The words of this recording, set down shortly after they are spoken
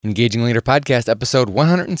Engaging Leader Podcast, episode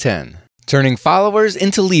 110, Turning Followers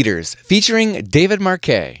into Leaders, featuring David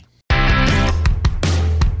Marquet.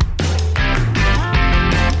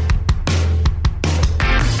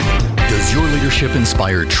 Does your leadership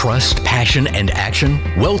inspire trust, passion, and action?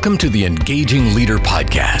 Welcome to the Engaging Leader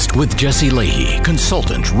Podcast with Jesse Lahey,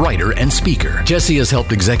 consultant, writer, and speaker. Jesse has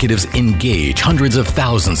helped executives engage hundreds of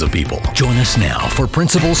thousands of people. Join us now for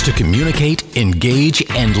principles to communicate, engage,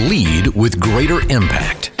 and lead with greater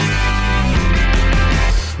impact.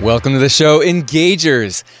 Welcome to the show,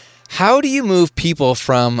 Engagers. How do you move people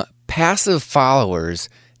from passive followers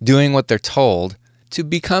doing what they're told to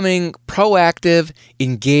becoming proactive,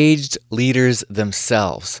 engaged leaders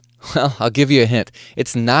themselves? Well, I'll give you a hint.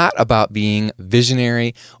 It's not about being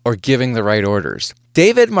visionary or giving the right orders.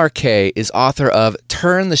 David Marquet is author of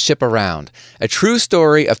Turn the Ship Around, a true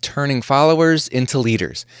story of turning followers into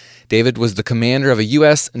leaders. David was the commander of a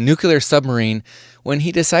U.S. nuclear submarine when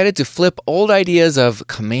he decided to flip old ideas of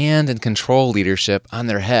command and control leadership on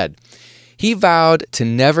their head. He vowed to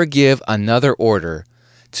never give another order,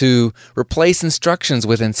 to replace instructions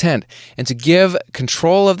with intent, and to give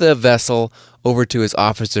control of the vessel over to his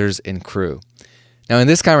officers and crew. Now, in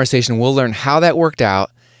this conversation, we'll learn how that worked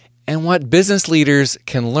out and what business leaders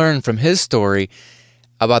can learn from his story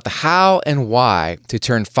about the how and why to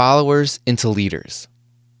turn followers into leaders.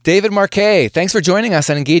 David Marquet, thanks for joining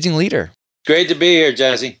us on Engaging Leader. Great to be here,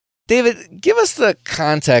 Jesse. David, give us the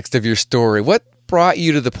context of your story. What brought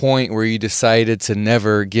you to the point where you decided to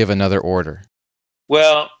never give another order?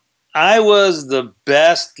 Well, I was the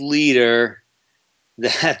best leader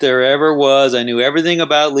that there ever was. I knew everything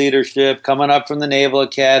about leadership, coming up from the Naval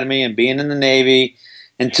Academy and being in the Navy,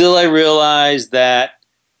 until I realized that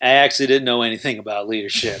I actually didn't know anything about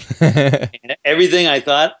leadership. And everything I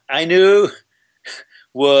thought I knew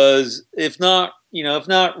was, if not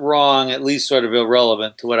wrong, at least sort of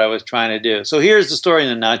irrelevant to what I was trying to do. So here's the story in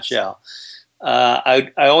a nutshell.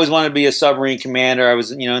 I always wanted to be a submarine commander. I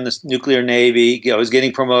was, in the nuclear Navy. I was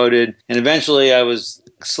getting promoted, and eventually I was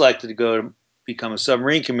selected to go to become a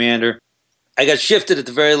submarine commander. I got shifted at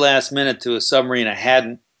the very last minute to a submarine I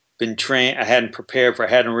hadn't been trained, I hadn't prepared for, I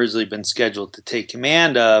hadn't originally been scheduled to take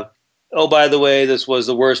command of. Oh, by the way, this was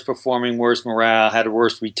the worst performing, worst morale, had the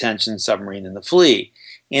worst retention submarine in the fleet.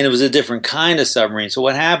 And it was a different kind of submarine. So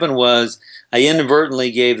what happened was I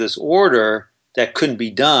inadvertently gave this order that couldn't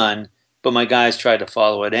be done, but my guys tried to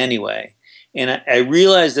follow it anyway. And I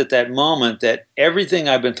realized at that moment that everything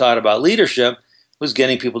I've been taught about leadership was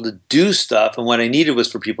getting people to do stuff, and what I needed was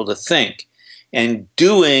for people to think. And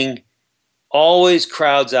doing always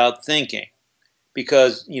crowds out thinking.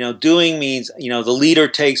 Because, doing means, the leader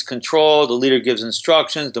takes control, the leader gives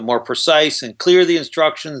instructions, the more precise and clear the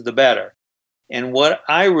instructions, the better. And what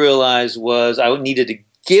I realized was I needed to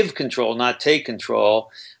give control, not take control.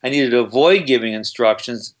 I needed to avoid giving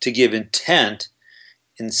instructions, to give intent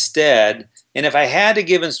instead. And if I had to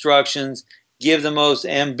give instructions, give the most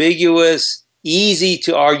ambiguous, easy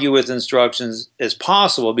to argue with instructions as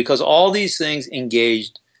possible, because all these things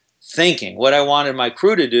engaged thinking. What I wanted my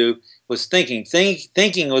crew to do was thinking.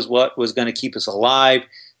 Thinking was what was going to keep us alive.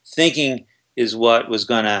 Thinking is what was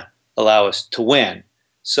going to allow us to win.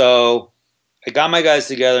 So I got my guys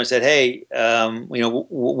together and said, hey,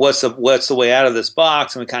 what's the way out of this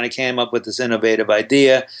box? And we kind of came up with this innovative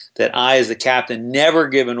idea that I, as the captain, never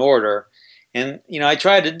give an order. And, I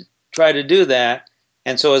tried to do that.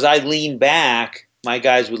 And so as I leaned back, my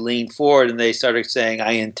guys would lean forward and they started saying,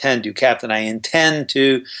 I intend to, Captain, I intend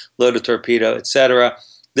to load a torpedo, etc.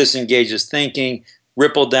 This engages thinking,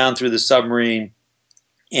 rippled down through the submarine.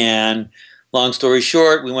 And long story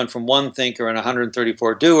short, we went from one thinker and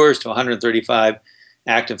 134 doers to 135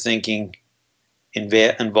 active thinking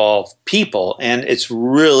involved people. And it's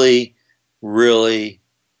really, really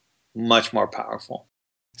much more powerful.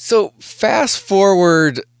 So fast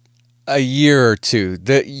forward a year or two,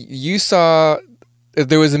 you saw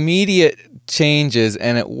there was immediate changes,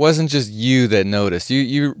 and it wasn't just you that noticed.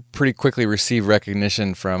 You pretty quickly received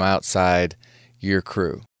recognition from outside your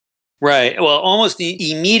crew. Right. Well, almost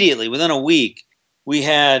immediately, within a week, we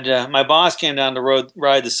had my boss came down to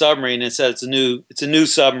ride the submarine and said it's a new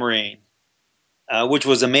submarine, which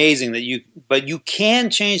was amazing. But you can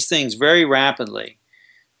change things very rapidly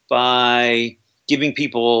by giving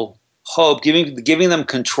people hope, giving them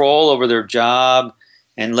control over their job,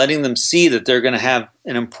 and letting them see that they're going to have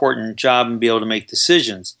an important job and be able to make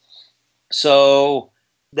decisions. So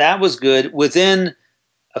that was good. Within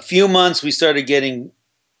a few months, we started getting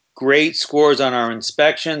great scores on our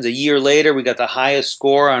inspections. A year later, we got the highest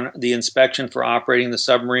score on the inspection for operating the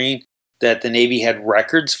submarine that the Navy had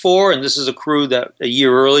records for. And this is a crew that a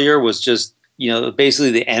year earlier was just,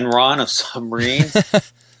 basically the Enron of submarines.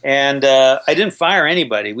 And I didn't fire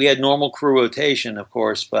anybody. We had normal crew rotation, of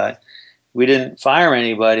course, but we didn't fire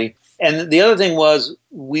anybody. And the other thing was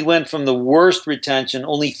we went from the worst retention,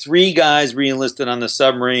 only 3 guys re-enlisted on the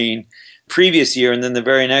submarine previous year, and then the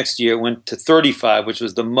very next year it went to 35, which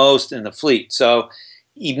was the most in the fleet. So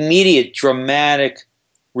immediate dramatic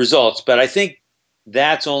results. But I think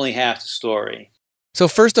that's only half the story. So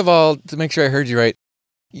first of all, to make sure I heard you right,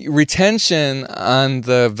 retention on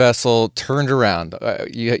the vessel turned around.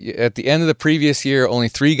 At the end of the previous year, only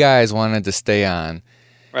 3 guys wanted to stay on.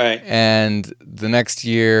 Right. And the next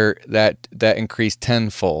year, that increased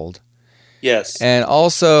tenfold. Yes. And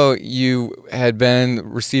also, you had been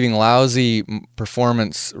receiving lousy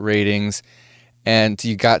performance ratings, and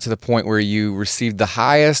you got to the point where you received the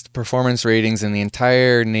highest performance ratings in the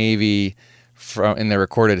entire Navy in their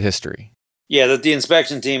recorded history. Yeah, that the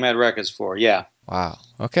inspection team had records for, yeah. Wow.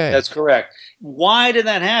 Okay. That's correct. Why did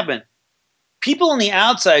that happen? People on the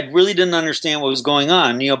outside really didn't understand what was going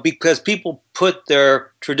on, because people put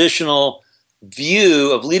their traditional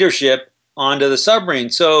view of leadership onto the submarine.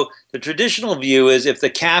 So the traditional view is if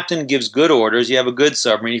the captain gives good orders, you have a good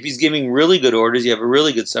submarine. If he's giving really good orders, you have a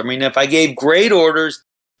really good submarine. If I gave great orders,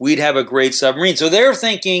 we'd have a great submarine. So they're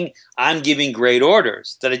thinking I'm giving great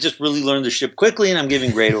orders, that I just really learned the ship quickly and I'm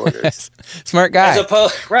giving great orders. Smart guy.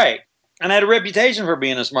 Right. And I had a reputation for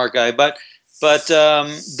being a smart guy, but what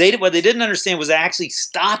they didn't understand was I actually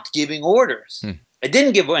stopped giving orders. I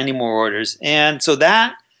didn't give any more orders. And so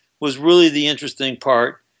that was really the interesting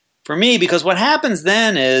part for me, because what happens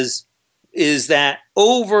then is that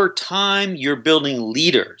over time you're building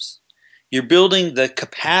leaders. You're building the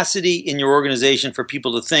capacity in your organization for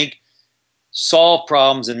people to think, solve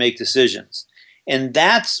problems, and make decisions. And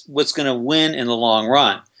that's what's going to win in the long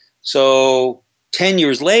run. So 10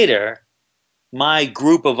 years later, my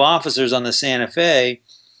group of officers on the Santa Fe,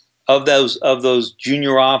 of those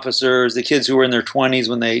junior officers, the kids who were in their 20s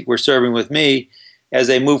when they were serving with me, as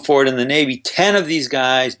they moved forward in the Navy, 10 of these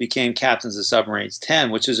guys became captains of submarines. 10,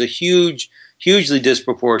 which is a hugely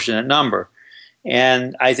disproportionate number.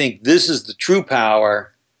 And I think this is the true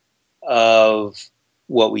power of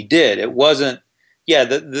what we did. It wasn't,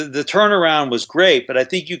 the turnaround was great, but I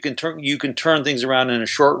think you can turn things around in a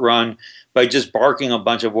short run by just barking a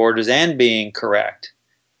bunch of orders and being correct.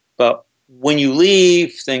 But when you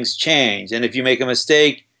leave, things change. And if you make a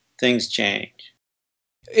mistake, things change.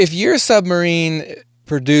 If your submarine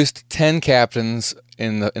produced 10 captains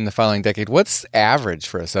in the following decade, what's average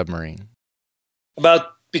for a submarine?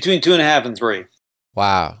 About between 2.5 and 3.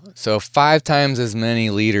 Wow. So 5 times as many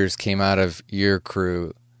leaders came out of your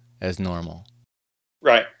crew as normal.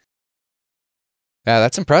 Right. Yeah,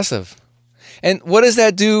 that's impressive. And what does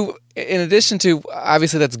that do, in addition to,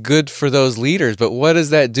 obviously that's good for those leaders, but what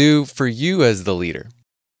does that do for you as the leader?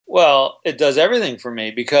 Well, it does everything for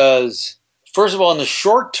me because, first of all, in the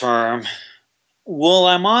short term, while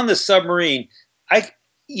I'm on the submarine,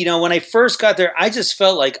 when I first got there, I just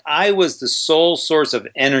felt like I was the sole source of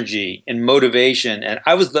energy and motivation, and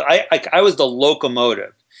I was the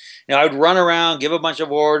locomotive. I'd run around, give a bunch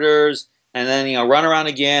of orders, and then run around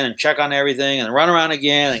again and check on everything, and run around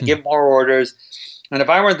again and give more orders. And if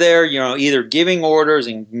I weren't there, either giving orders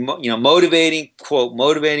and motivating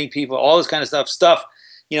people, all this kind of stuff.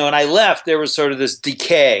 And I left, there was sort of this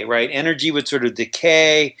decay, right? Energy would sort of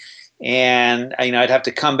decay, and I'd have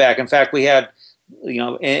to come back. In fact, we had,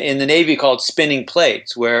 in the Navy called spinning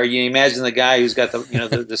plates, where you imagine the guy who's got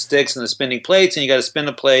the sticks and the spinning plates, and you got to spin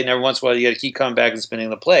the plate, and every once in a while you got to keep coming back and spinning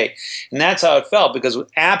the plate. And that's how it felt, because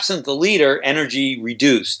absent the leader, energy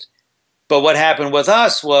reduced. But what happened with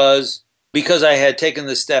us was, because I had taken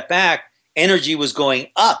the step back, energy was going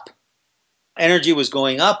up. Energy was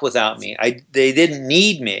going up without me. They didn't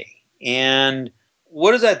need me. And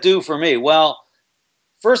what does that do for me? Well,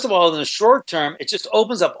 first of all, in the short term, it just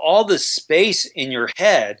opens up all this space in your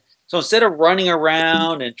head. So instead of running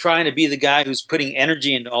around and trying to be the guy who's putting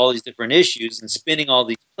energy into all these different issues and spinning all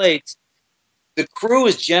these plates, the crew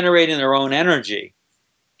is generating their own energy.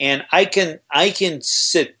 And I can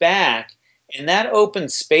sit back, and that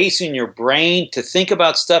opens space in your brain to think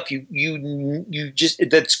about stuff you just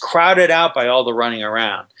that's crowded out by all the running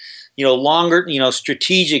around. Longer,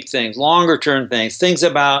 strategic things, longer term things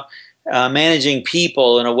about managing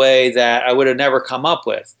people in a way that I would have never come up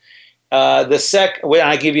with. I'll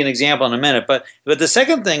give you an example in a minute, but the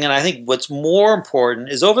second thing, and I think what's more important,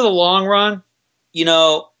 is over the long run,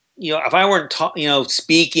 if I weren't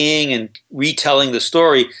speaking and retelling the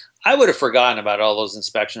story, I would have forgotten about all those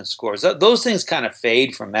inspection scores. Those things kind of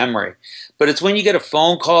fade from memory. But it's when you get a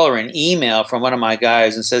phone call or an email from one of my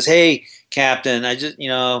guys and says, "Hey, Captain,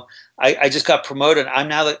 I just got promoted.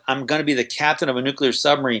 I'm going to be the captain of a nuclear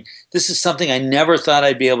submarine. This is something I never thought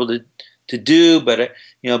I'd be able to do, but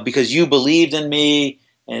because you believed in me,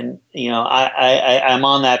 and I'm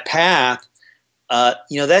on that path.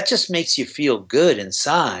 That just makes you feel good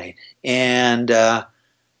inside, and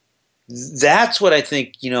that's what I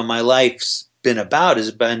think my life's been about.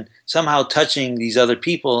 Has been somehow touching these other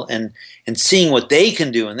people and seeing what they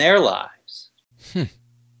can do in their lives.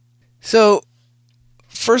 So,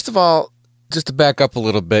 first of all, just to back up a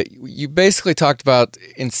little bit, you basically talked about,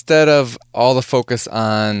 instead of all the focus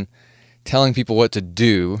on telling people what to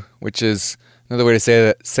do, which is another way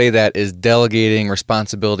to say that is delegating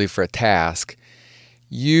responsibility for a task,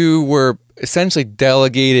 you were essentially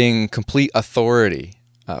delegating complete authority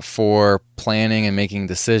for planning and making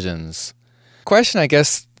decisions. Question, I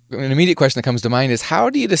guess, an immediate question that comes to mind is, how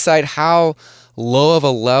do you decide how low of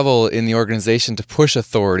a level in the organization to push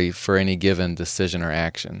authority for any given decision or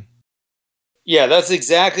action? Yeah, that's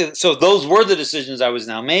exactly. So those were the decisions I was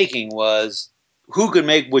now making, was who could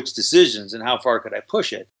make which decisions and how far could I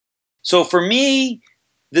push it. So for me,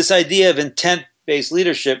 this idea of intent-based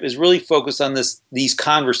leadership is really focused on these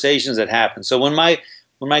conversations that happen. So when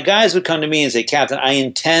my guys would come to me and say, Captain, I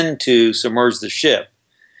intend to submerge the ship,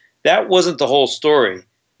 that wasn't the whole story.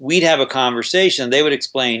 We'd have a conversation. They would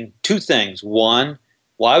explain two things. One,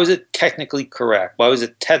 why was it technically correct? Why was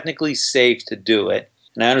it technically safe to do it?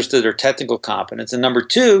 And I understood their technical competence. And number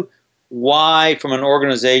two, why, from an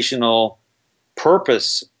organizational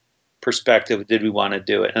purpose perspective, did we want to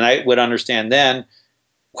do it? And I would understand then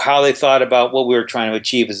how they thought about what we were trying to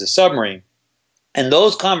achieve as a submarine. And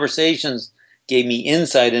those conversations gave me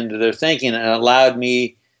insight into their thinking and allowed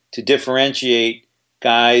me to differentiate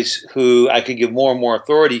guys who I could give more and more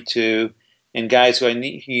authority to, and guys who I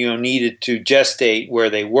needed to gestate where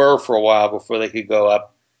they were for a while before they could go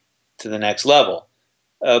up to the next level.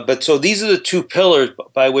 But so these are the two pillars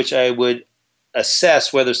by which I would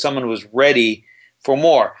assess whether someone was ready for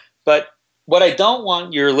more. But what I don't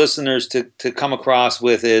want your listeners to come across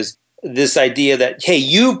with is this idea that, hey,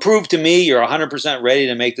 you prove to me you're 100% ready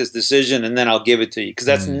to make this decision and then I'll give it to you, because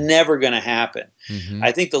that's never going to happen. Mm-hmm.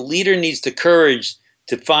 I think the leader needs the courage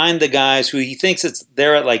to find the guys who he thinks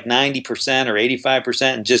they're at like 90% or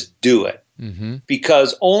 85% and just do it. Mm-hmm.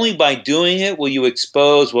 Because only by doing it will you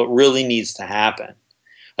expose what really needs to happen.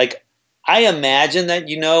 Like, I imagine that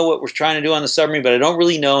you know what we're trying to do on the submarine, but I don't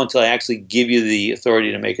really know until I actually give you the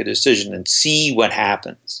authority to make a decision and see what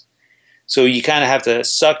happens. So you kind of have to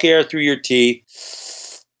suck air through your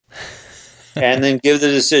teeth and then give the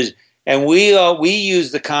decision. And we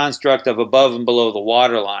use the construct of above and below the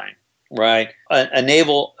waterline, right? A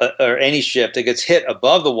naval or any ship that gets hit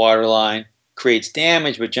above the waterline creates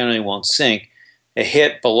damage, but generally won't sink. A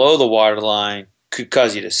hit below the waterline could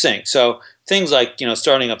cause you to sink. So things like,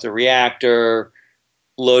 starting up the reactor,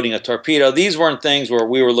 loading a torpedo, these weren't things where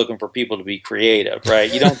we were looking for people to be creative,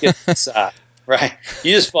 right? You don't get to decide, right?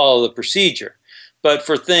 You just follow the procedure. But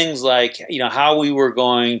for things like, how we were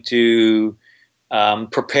going to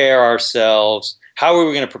prepare ourselves, how we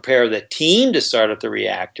were going to prepare the team to start up the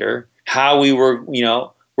reactor, how we were,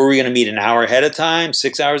 were we going to meet an hour ahead of time,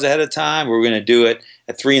 6 hours ahead of time? Were we going to do it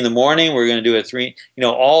at 3 a.m? We're going to do it at 3,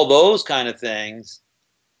 all those kind of things.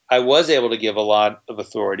 I was able to give a lot of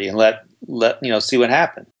authority and let see what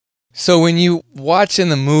happened. So when you watch in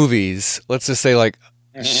the movies, let's just say like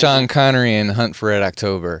Sean Connery in Hunt for Red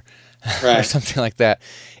October, right, or something like that,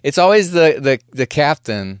 it's always the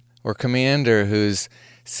captain or commander who's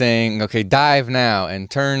saying, okay, dive now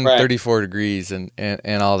and turn 34 degrees and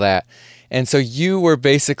all that. And so you were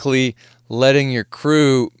basically letting your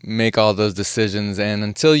crew make all those decisions, and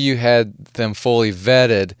until you had them fully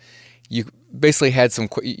vetted, you basically had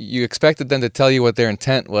you expected them to tell you what their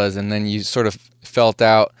intent was, and then you sort of felt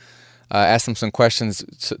out, asked them some questions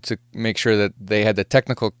to make sure that they had the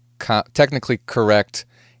technically correct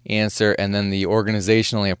answer and then the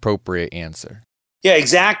organizationally appropriate answer. Yeah,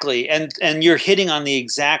 exactly. And you're hitting on the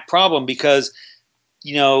exact problem because,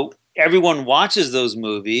 everyone watches those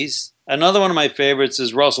movies. Another one of my favorites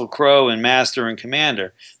is Russell Crowe in Master and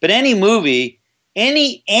Commander. But any movie,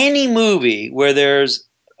 any movie where there's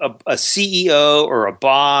a CEO or a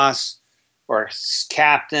boss or a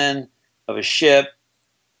captain of a ship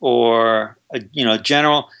or a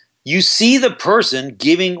general, you see the person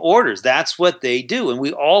giving orders. That's what they do. And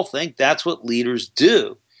we all think that's what leaders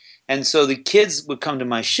do. And so the kids would come to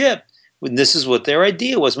my ship when this is what their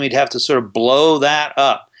idea was. We'd have to sort of blow that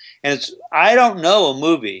up. And I don't know a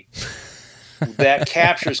movie that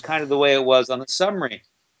captures kind of the way it was on the submarine.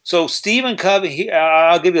 So Stephen Covey,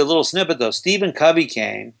 I'll give you a little snippet though. Stephen Covey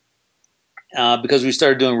came because we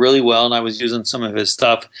started doing really well, and I was using some of his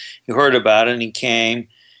stuff. He heard about it, and he came.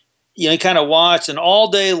 He kind of watched, and all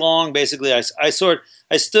day long, basically, I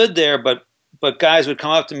stood there, but guys would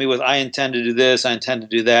come up to me with, I intend to do this, I intend to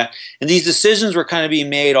do that. And these decisions were kind of being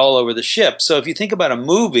made all over the ship. So if you think about a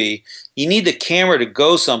movie, you need the camera to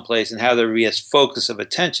go someplace and have there be a focus of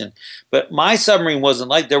attention. But my submarine wasn't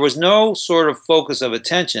like, there was no sort of focus of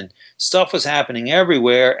attention. Stuff was happening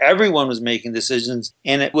everywhere. Everyone was making decisions.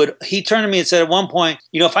 And he turned to me and said at one point,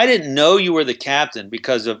 if I didn't know you were the captain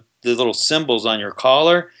because of the little symbols on your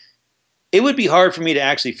collar, it would be hard for me to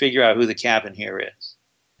actually figure out who the captain here is.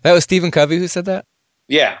 That was Stephen Covey who said that?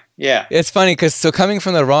 Yeah. It's funny because coming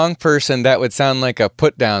from the wrong person, that would sound like a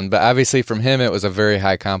put down, but obviously from him, it was a very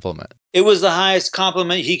high compliment. It was the highest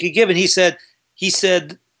compliment he could give. And he said,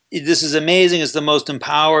 this is amazing. It's the most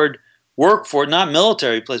empowered workforce, not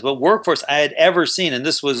military place, but workforce I had ever seen. And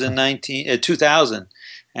this was in 2000.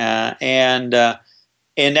 And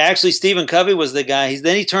actually Stephen Covey was the guy.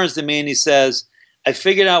 Then he turns to me and he says, I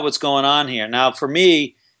figured out what's going on here. Now, for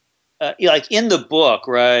me, like in the book,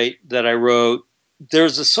 right, that I wrote,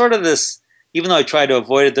 there's a sort of this, even though I try to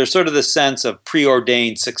avoid it, there's sort of this sense of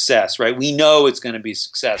preordained success, right? We know it's going to be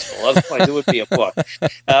successful. Otherwise, it would be a book.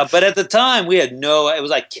 But at the time, it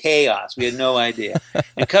was like chaos. We had no idea.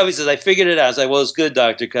 And Covey says, I figured it out. I was like, well, it's good,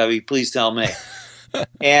 Dr. Covey. Please tell me.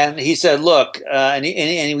 And he said, look, and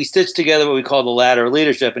we stitched together what we call the ladder of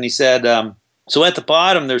leadership. And he said, so at the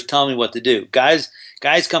bottom, there's tell me what to do. Guys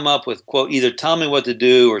come up with, quote, either tell me what to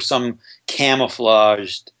do or some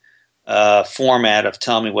camouflaged format of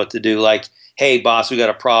tell me what to do. Like, hey, boss, we got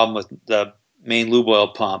a problem with the main lube oil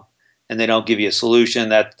pump, and they don't give you a solution.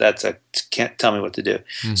 That's can't tell me what to do.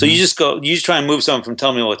 Mm-hmm. So you just try and move someone from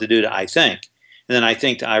tell me what to do to I think. And then I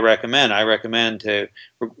think to I recommend to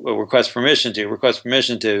request permission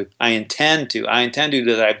to I intend to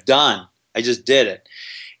that I've done. I just did it.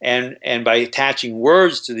 And by attaching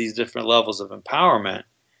words to these different levels of empowerment,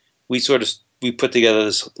 we put together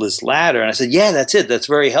this ladder. And I said, yeah, that's it. That's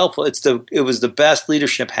very helpful. It was the best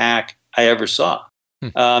leadership hack I ever saw.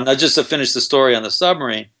 Now, just to finish the story on the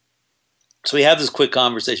submarine, so we have this quick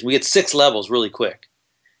conversation. We get 6 levels really quick.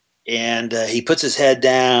 And he puts his head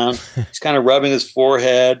down. He's kind of rubbing his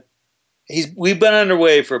forehead. We've been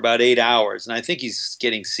underway for about 8 hours, and I think he's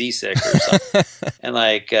getting seasick or something. And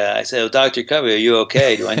I said, Dr. Covey, are you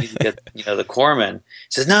okay? Do I need to get the corpsman?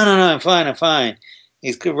 He says, no, I'm fine.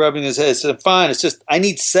 He's rubbing his head. I said, fine. It's just I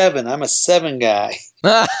need 7. I'm a 7 guy.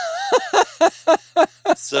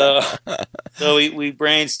 So we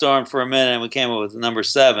brainstormed for a minute, and we came up with the number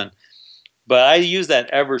 7. But I used that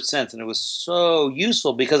ever since, and it was so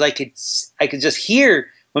useful because I could just hear.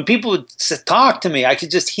 When people would talk to me, I could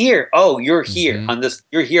just hear, oh, you're here on this,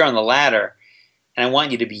 you're here on the ladder, and I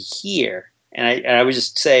want you to be here. And I would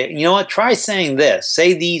just say, you know what, try saying this,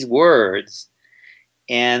 say these words.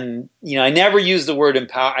 And, I never used the word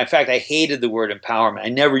empower. In fact, I hated the word empowerment. I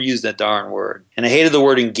never used that darn word. And I hated the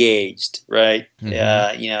word engaged, right?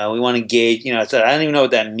 Mm-hmm. We want to engage, I said, I don't even know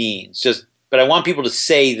what that means, but I want people to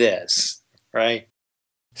say this, right?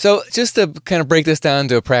 So just to kind of break this down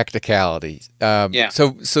to a practicality.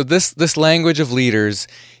 So this language of leaders,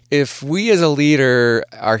 if we as a leader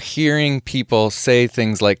are hearing people say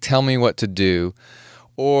things like, tell me what to do,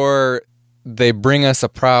 or they bring us a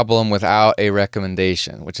problem without a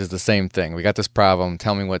recommendation, which is the same thing. We got this problem,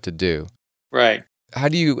 tell me what to do. Right. How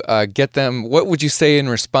do you get them, what would you say in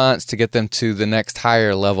response to get them to the next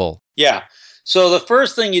higher level? Yeah. So the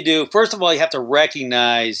first thing you do, first of all, you have to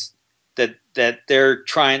recognize that they're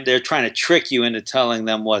trying to trick you into telling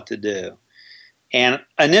them what to do. And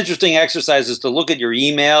an interesting exercise is to look at your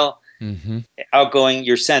email,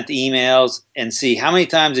 your sent emails, and see how many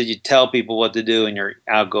times did you tell people what to do in your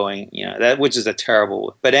outgoing, which is a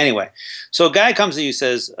terrible. But anyway, so a guy comes to you,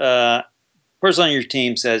 says, person on your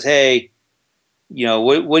team says, hey,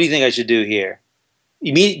 what do you think I should do here?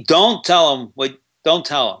 Don't tell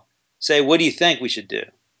them. Say, what do you think we should do?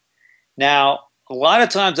 Now, a lot of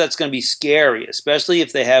times that's going to be scary, especially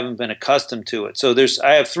if they haven't been accustomed to it. So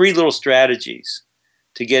I have 3 little strategies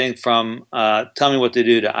to getting from tell me what to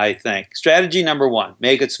do to I think. Strategy number 1,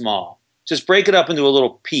 make it small. Just break it up into a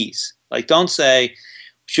little piece. Like, don't say,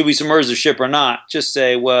 should we submerge the ship or not? Just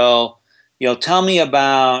say, well, tell me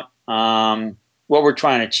about what we're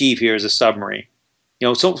trying to achieve here as a submarine.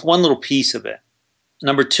 So it's one little piece of it.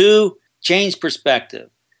 Number 2, change perspective,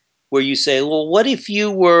 where you say, well, what if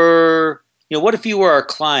you were our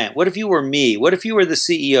client? What if you were me? What if you were the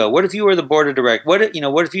CEO? What if you were the board of directors? What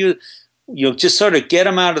if you just sort of get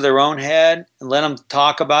them out of their own head and let them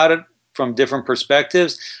talk about it from different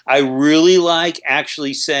perspectives? I really like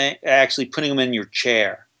actually putting them in your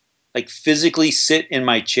chair. like physically sit in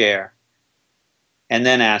my chair and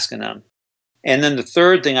then asking them. And then the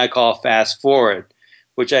third thing I call fast forward,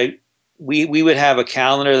 which we would have a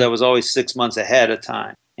calendar that was always 6 months ahead of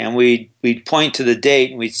time. And we'd point to the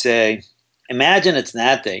date and we'd say, imagine it's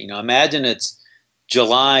that day. Imagine it's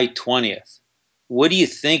July 20th. What do you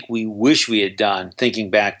think we wish we had done thinking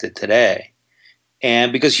back to today?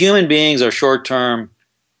 And because human beings are short-term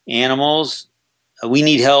animals, we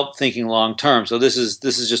need help thinking long-term. So this is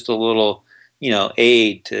just a little,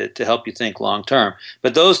 aid to help you think long-term.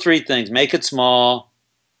 But those three things, make it small,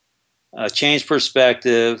 change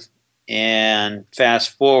perspective, and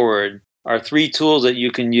fast forward, are three tools that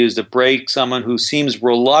you can use to break someone who seems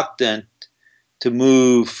reluctant to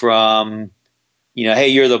move from, hey,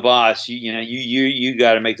 you're the boss. You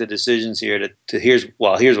got to make the decisions here. To here's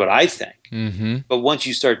what I think. Mm-hmm. But once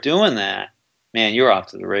you start doing that, man, you're off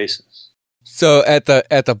to the races. So at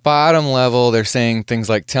the bottom level, they're saying things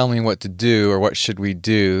like, "Tell me what to do," or "What should we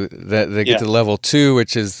do?" That they get to level 2,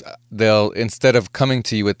 which is they'll, instead of coming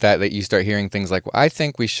to you with that you start hearing things like, "Well, I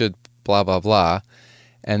think we should blah blah blah,"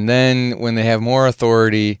 and then when they have more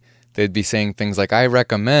authority, they'd be saying things like, "I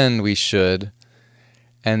recommend we should."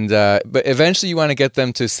 And but eventually you want to get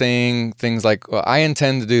them to saying things like, "Well, I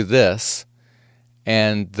intend to do this,"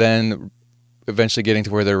 and then eventually getting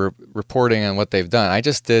to where they're reporting on what they've done. "I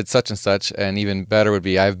just did such and such," and even better would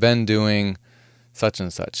be, "I've been doing such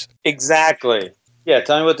and such." Exactly. Yeah,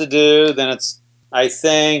 tell me what to do. Then it's, I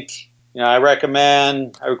think, I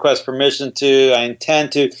recommend, I request permission to, I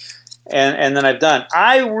intend to, and then I've done.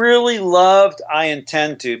 I really loved I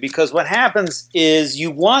intend to, because what happens is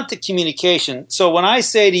you want the communication. So when I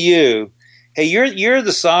say to you, hey, you're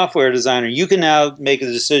the software designer, you can now make a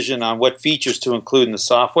decision on what features to include in the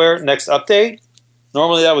software next update.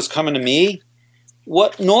 Normally that was coming to me.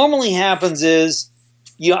 What normally happens is,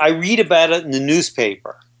 I read about it in the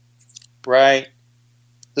newspaper, right?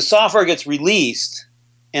 The software gets released,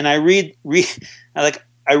 and I read about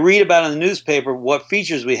it in the newspaper what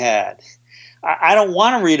features we had. I don't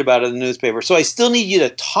want to read about it in the newspaper, so I still need you to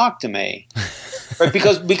talk to me. Right?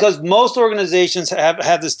 Because most organizations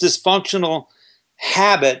have this dysfunctional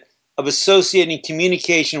habit of associating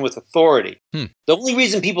communication with authority. The only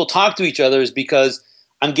reason people talk to each other is because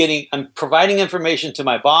I'm providing information to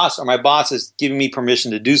my boss, or my boss is giving me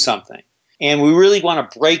permission to do something. And we really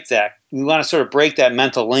want to break that. We want to sort of break that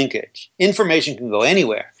mental linkage. Information can go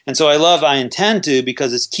anywhere. And so I love I intend to,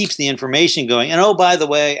 because it keeps the information going. And oh, by the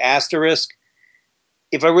way, asterisk,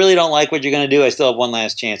 if I really don't like what you're going to do, I still have one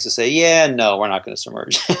last chance to say, yeah, no, we're not going to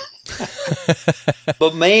submerge.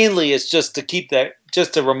 But mainly it's just to keep that,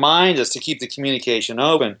 just to remind us to keep the communication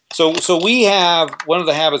open. So we have, one of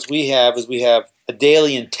the habits we have is we have a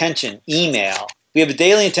daily intention email. We have a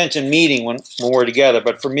daily intention meeting when we're together,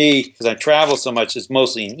 but for me, because I travel so much, it's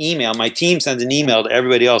mostly an email. My team sends an email to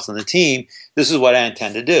everybody else on the team. This is what I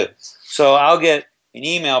intend to do. So I'll get an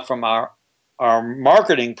email from our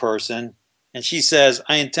marketing person, and she says,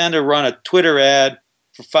 I intend to run a Twitter ad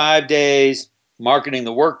for 5 days, marketing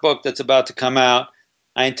the workbook that's about to come out.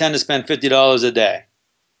 I intend to spend $50 a day.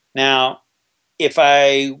 Now, if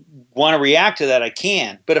I want to react to that, I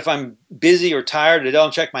can. But if I'm busy or tired or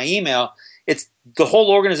don't check my email, it's the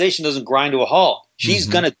whole organization doesn't grind to a halt. She's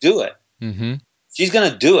going to do it. Mm-hmm. She's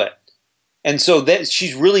going to do it. And so that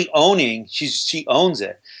she's really owning, she owns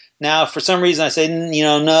it. Now, for some reason I say,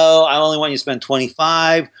 no, I only want you to spend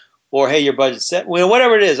 25, or hey, your budget's set. Well,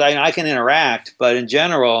 whatever it is, I can interact, but in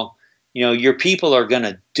general, your people are going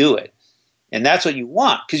to do it. And that's what you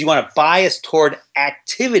want, because you want a bias toward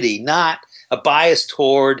activity, not a bias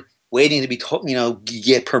toward waiting to be told,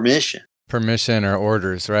 get permission. Permission or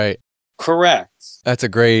orders, right? Correct. That's a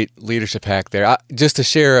great leadership hack there. Just to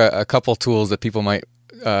share a couple tools that people might,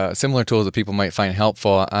 similar tools that people might find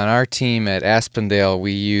helpful. On our team at Aspendale,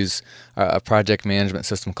 we use a project management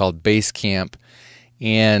system called Basecamp,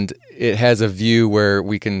 and it has a view where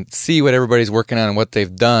we can see what everybody's working on and what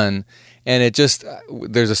they've done. And it just,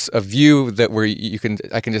 there's a view that where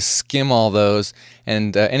I can just skim all those,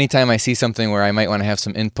 and anytime I see something where I might want to have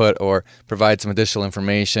some input or provide some additional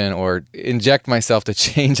information or inject myself to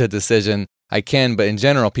change a decision, I can. But in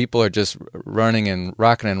general, people are just running and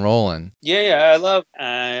rocking and rolling. Yeah,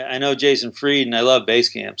 I know Jason Fried, and I love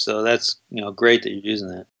Basecamp, so that's great that you're using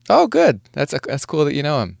that. Oh, good. That's cool that you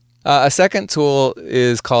know him. A second tool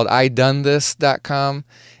is called idonethis.com.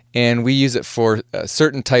 And we use it for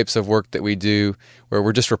certain types of work that we do where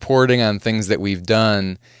we're just reporting on things that we've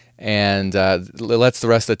done, and lets the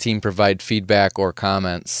rest of the team provide feedback or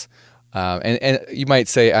comments. And you might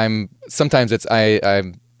say I'm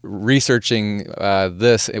researching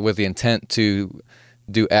this with the intent to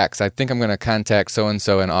do X. I think I'm going to contact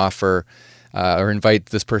so-and-so and offer or invite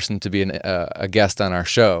this person to be a guest on our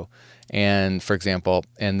show. And for example,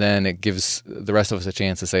 and then it gives the rest of us a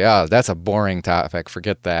chance to say, oh, that's a boring topic,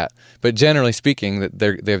 forget that. But generally speaking, that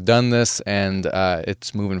they've done this and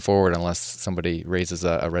it's moving forward unless somebody raises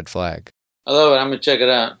a red flag. I love it. I'm going to check it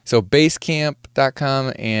out. So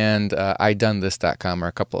basecamp.com and idonethis.com are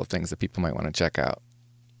a couple of things that people might want to check out.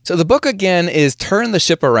 So the book again is Turn the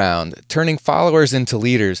Ship Around, Turning Followers into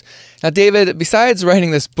Leaders. Now, David, besides writing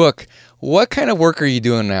this book, what kind of work are you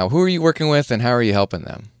doing now? Who are you working with and how are you helping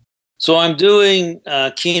them? So I'm doing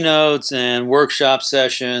keynotes and workshop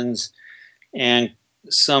sessions and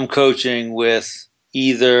some coaching with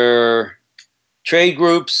either trade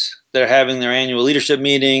groups that are having their annual leadership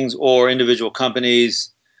meetings or individual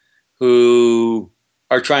companies who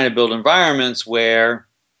are trying to build environments where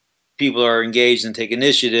people are engaged and take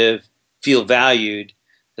initiative, feel valued,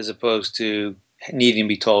 as opposed to needing to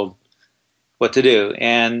be told what to do.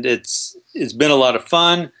 And it's been a lot of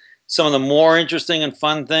fun. Some of the more interesting and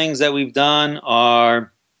fun things that we've done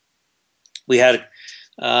are we got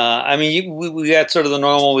sort of the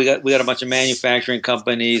normal. We got a bunch of manufacturing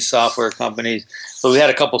companies, software companies, but we had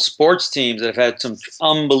a couple sports teams that have had some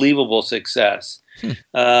unbelievable success.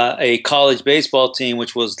 A college baseball team,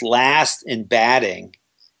 which was last in batting,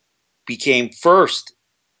 became first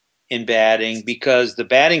in batting because the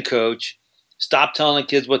batting coach stopped telling the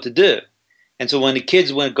kids what to do. And so when the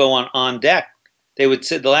kids went go on deck, they would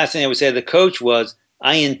say, the last thing they would say to the coach was,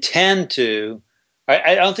 I intend to.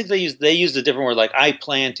 I don't think they used a different word, like I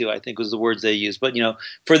plan to, I think was the words they used. But,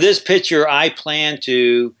 for this pitcher, I plan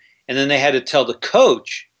to, and then they had to tell the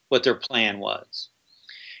coach what their plan was.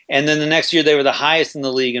 And then the next year they were the highest in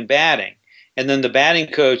the league in batting. And then the batting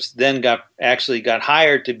coach then got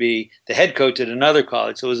hired to be the head coach at another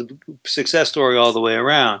college. So it was a success story all the way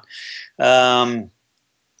around. A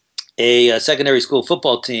secondary school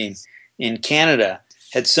football team in Canada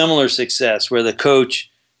had similar success where the coach,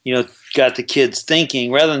 got the kids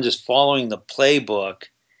thinking rather than just following the playbook,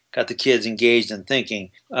 got the kids engaged in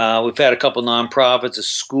thinking. We've had a couple nonprofits, a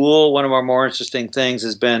school. One of our more interesting things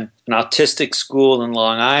has been an autistic school in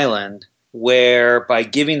Long Island where by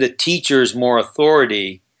giving the teachers more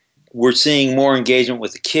authority, we're seeing more engagement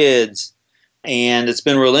with the kids. And it's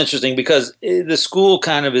been real interesting because the school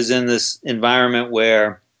kind of is in this environment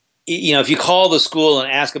where, if you call the school and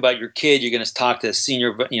ask about your kid, you're going to talk to a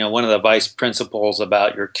senior, one of the vice principals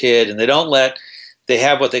about your kid. And they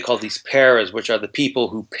have what they call these paras, which are the people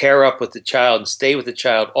who pair up with the child and stay with the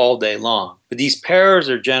child all day long. But these paras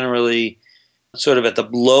are generally sort of at the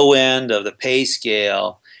low end of the pay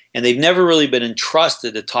scale. And they've never really been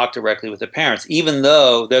entrusted to talk directly with the parents, even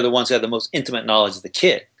though they're the ones who have the most intimate knowledge of the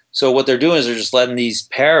kid. So what they're doing is they're just letting these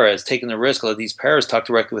paras, taking the risk, let these paras talk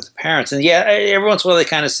directly with the parents. And yeah, every once in a while they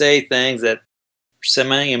kind of say things that are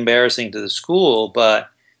semi-embarrassing to the school, but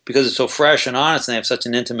because it's so fresh and honest and they have such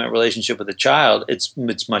an intimate relationship with the child, it's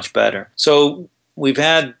much better. So we've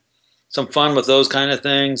had some fun with those kind of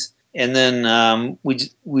things. And then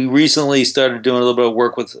we recently started doing a little bit of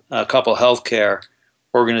work with a couple healthcare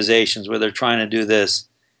organizations where they're trying to do this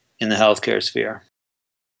in the healthcare sphere.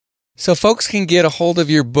 So folks can get a hold of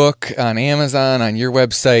your book on Amazon, on your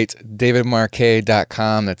website,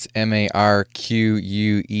 davidmarquet.com. That's Marquet.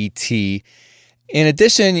 In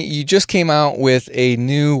addition, you just came out with a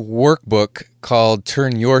new workbook called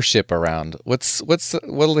Turn Your Ship Around.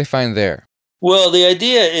 What'll they find there? Well, the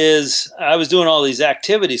idea is I was doing all these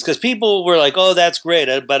activities because people were like, oh, that's great,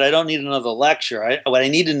 but I don't need another lecture. What I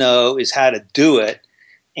need to know is how to do it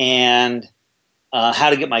and how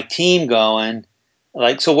to get my team going.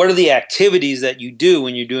 So what are the activities that you do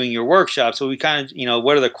when you're doing your workshop? So we kind of,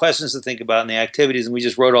 what are the questions to think about in the activities? And we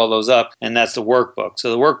just wrote all those up, and that's the workbook. So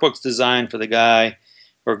the workbook's designed for the guy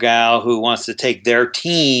or gal who wants to take their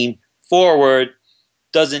team forward,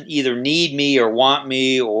 doesn't either need me or want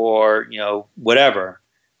me or, whatever,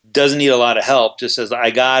 doesn't need a lot of help, just says, I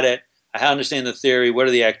got it. I understand the theory. What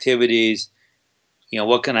are the activities?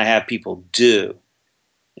 What can I have people do?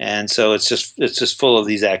 And so it's just full of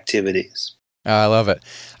these activities. Oh, I love it.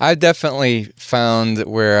 I definitely found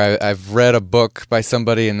where I've read a book by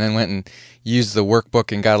somebody and then went and used the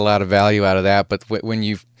workbook and got a lot of value out of that. But when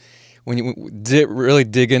you really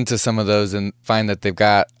dig into some of those and find that they've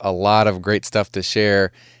got a lot of great stuff to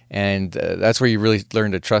share, and that's where you really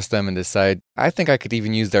learn to trust them and decide, I think I could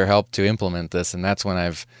even use their help to implement this. And that's when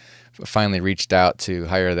I've finally reached out to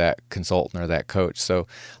hire that consultant or that coach. So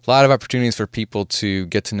a lot of opportunities for people to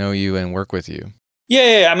get to know you and work with you.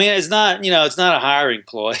 Yeah. I mean, it's not a hiring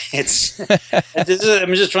ploy. I'm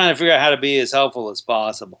just trying to figure out how to be as helpful as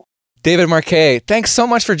possible. David Marquet, thanks so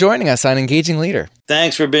much for joining us on Engaging Leader.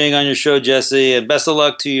 Thanks for being on your show, Jesse, and best of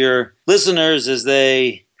luck to your listeners as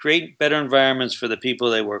they create better environments for the people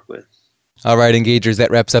they work with. All right, Engagers, that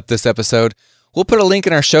wraps up this episode. We'll put a link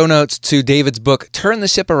in our show notes to David's book, Turn the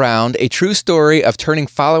Ship Around, a true story of turning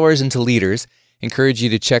followers into leaders. Encourage you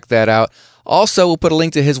to check that out. Also, we'll put a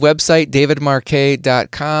link to his website,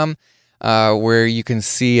 davidmarquet.com, where you can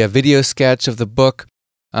see a video sketch of the book.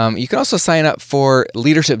 You can also sign up for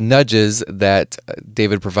leadership nudges that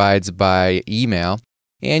David provides by email.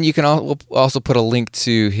 And you can we'll also put a link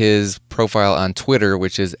to his profile on Twitter,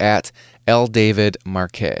 which is at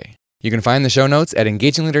 @LDavidMarquet. You can find the show notes at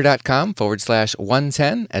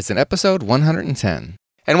engagingleader.com/110 as in episode 110.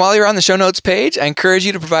 And while you're on the show notes page, I encourage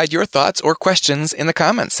you to provide your thoughts or questions in the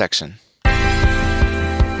comments section.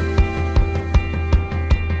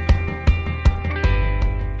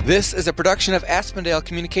 This is a production of Aspendale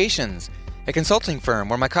Communications, a consulting firm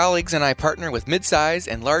where my colleagues and I partner with mid-size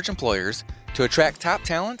and large employers to attract top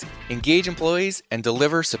talent, engage employees, and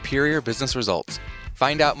deliver superior business results.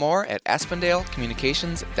 Find out more at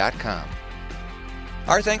AspendaleCommunications.com.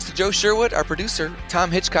 Our thanks to Joe Sherwood, our producer, Tom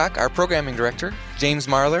Hitchcock, our programming director, James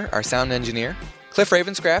Marler, our sound engineer, Cliff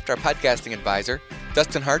Ravenscraft, our podcasting advisor,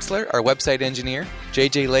 Dustin Hartzler, our website engineer,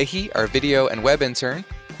 JJ Leahy, our video and web intern,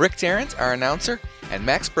 Rick Tarrant, our announcer, and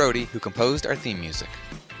Max Brody, who composed our theme music.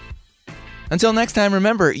 Until next time,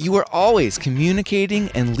 remember, you are always communicating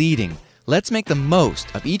and leading. Let's make the most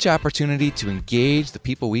of each opportunity to engage the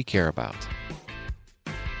people we care about.